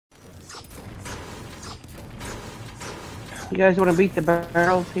You guys want to beat the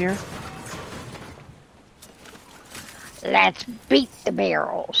barrels here? Let's beat the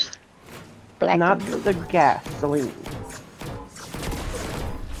barrels. Black Not and blue. the gasoline.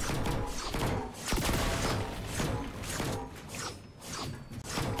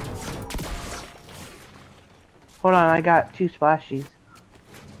 Hold on, I got 2 splashies.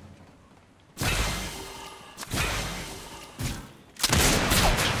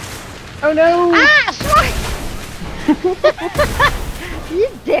 Oh no! Ah, Schwartz! You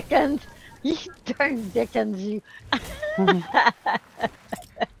dickens. You darn dickens, you.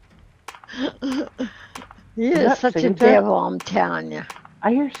 You're that such a Santa? devil, I'm telling you.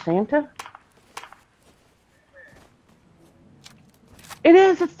 I hear Santa. It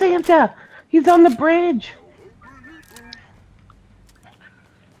is, it's Santa! He's on the bridge!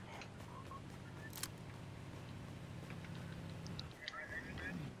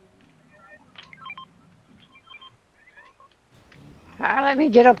 Let me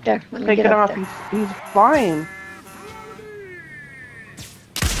get up there. Let me Take get it up off, there. he's flying.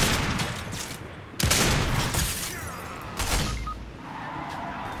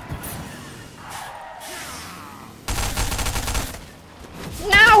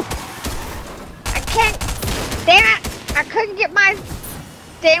 No! I can't. Damn it! I couldn't get my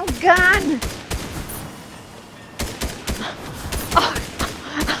damn gun.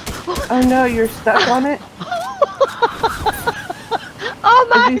 Oh no, you're stuck on it? Oh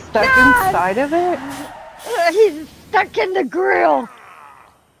my Is he stuck God! inside of it? He's stuck in the grill.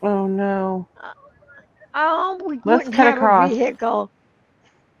 Oh no. Oh, we Let's wouldn't cut have across. a vehicle.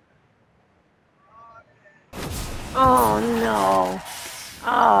 Oh no.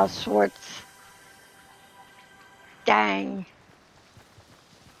 Oh, Schwartz. Dang.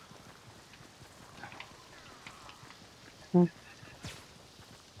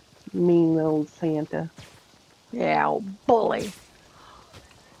 Mean little Santa. Yeah, old bully.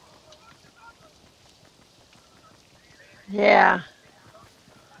 Yeah.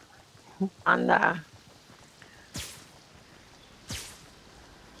 On the.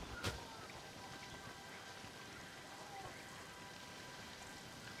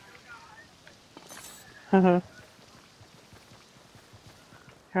 Here,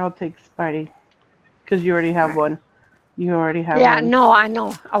 I'll take Spidey. Because you already have one. You already have Yeah, one. no, I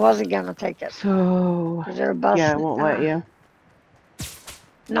know. I wasn't going to take it. So... Is there a bus? Yeah, it won't let you.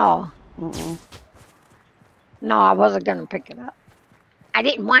 No. No, I wasn't going to pick it up. I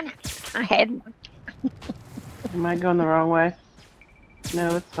didn't want it. I had one. Am I going the wrong way?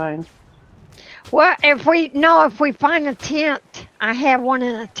 No, it's fine. Well, if we find a tent, I have one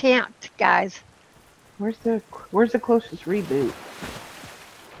in a tent, guys. Where's the closest reboot?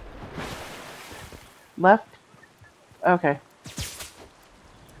 Left? Okay.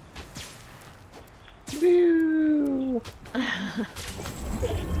 Woo.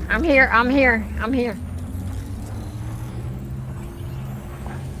 I'm here.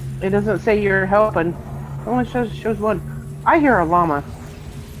 It doesn't say you're helping. It only shows one. I hear a llama.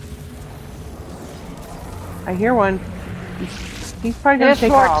 I hear one. He's probably gonna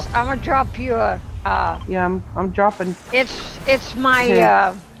take off. I'm gonna drop you a. Yeah, I'm dropping. It's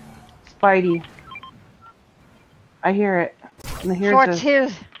my Spidey. I hear it. And here's Schwartz,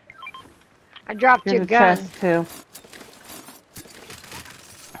 his. I dropped your gun. Chest too.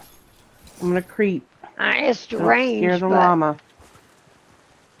 I'm gonna creep. It's range. Scare the llama.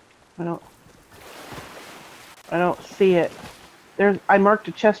 I don't see it. I marked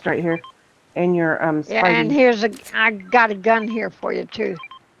a chest right here, and your Spidey. Yeah, and I got a gun here for you too.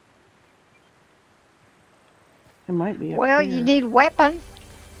 It might be. Well, you need a weapon.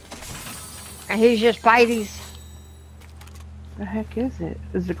 And here's your Spidey's. The heck is it?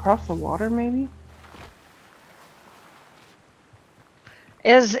 Is it across the water, maybe?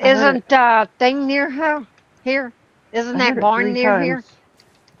 Isn't thing near her here? Isn't that barn near here?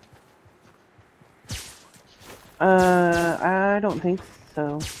 I don't think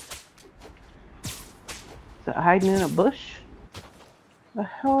so. Is it hiding in a bush? The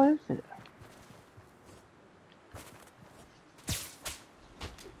hell is it?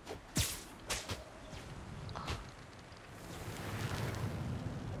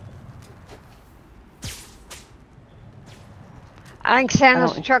 I think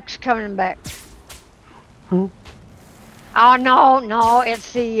Santa's truck's coming back. Hmm? Oh, no,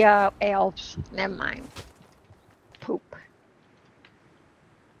 it's the elves. Never mind. Poop.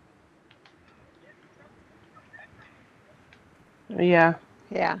 Yeah.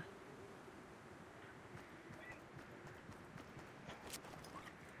 Yeah.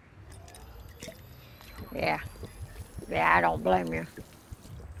 Yeah. Yeah, I don't blame you.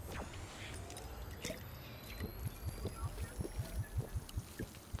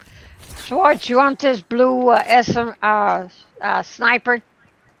 Schwartz, you want this blue sniper?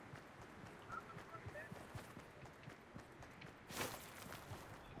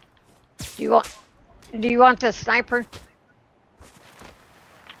 Do you want the sniper?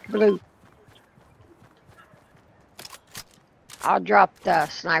 Blue. I'll drop the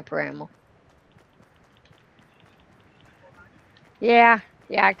sniper ammo. Yeah,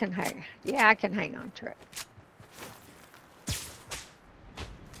 I can hang. Yeah, I can hang on to it.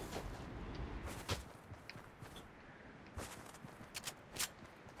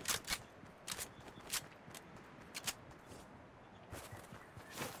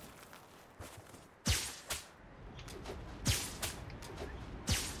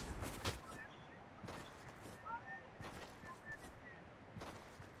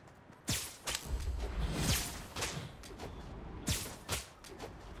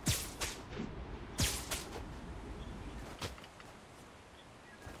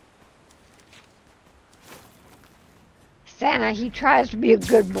 Santa, he tries to be a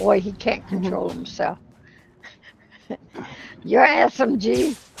good boy. He can't control himself. Your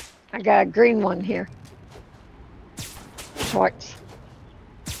SMG. I got a green one here. Schwartz.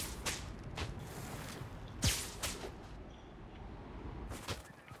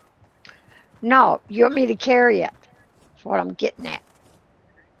 No, you want me to carry it. That's what I'm getting at.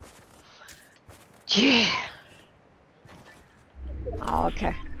 Yeah. Oh,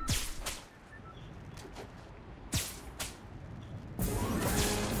 okay.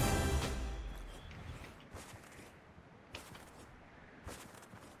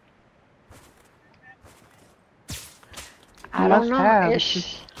 I don't know.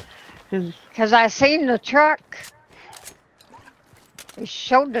 Because I seen the truck. It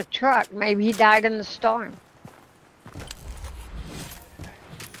showed the truck. Maybe he died in the storm.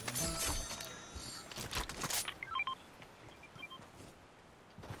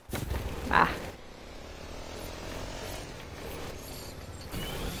 Ah.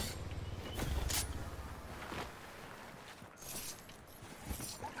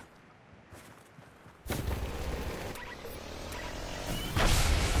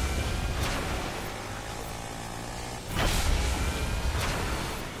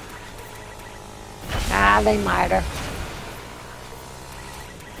 They might have.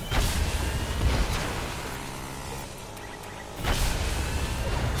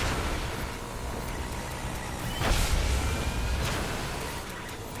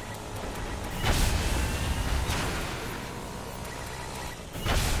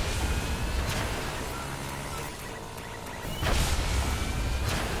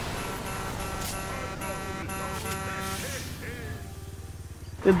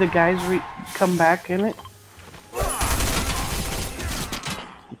 Did the guys come back in it?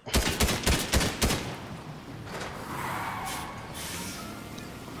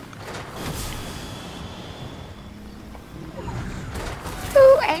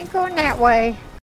 Ooh, ain't going that way.